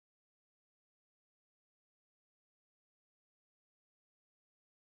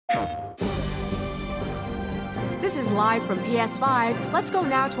This is live from PS5. Let's go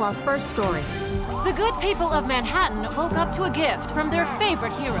now to our first story. The good people of Manhattan woke up to a gift from their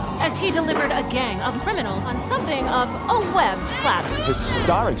favorite hero as he delivered a gang of criminals on something of a webbed platter.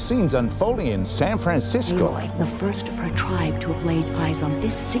 Historic scenes unfolding in San Francisco. The first of her tribe to have laid eyes on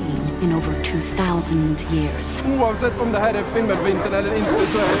this scene in over 2,000 years. Oavsett om det här är filmvintern eller inte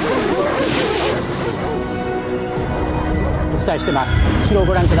så är det... お伝えしてます。後ろを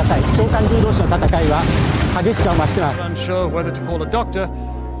ご覧ください。召喚獣同士の戦いは激しさを増してます。 Unsure whether to call a doctor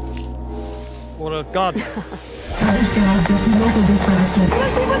or a gardener.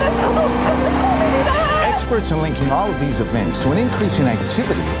 Experts are linking all of these events to an increase in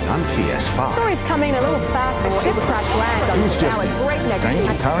activity on PS5. Story's coming a little fast. The ship crash lands on Who's this just now at breakneck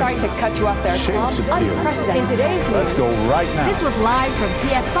speed. currency? Sorry to cut you off there, Tom. Shapes appear. Unprecedented today's news. Let's go right now. This was live from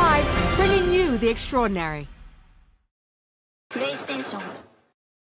PS5, bringing you the extraordinary. PlayStation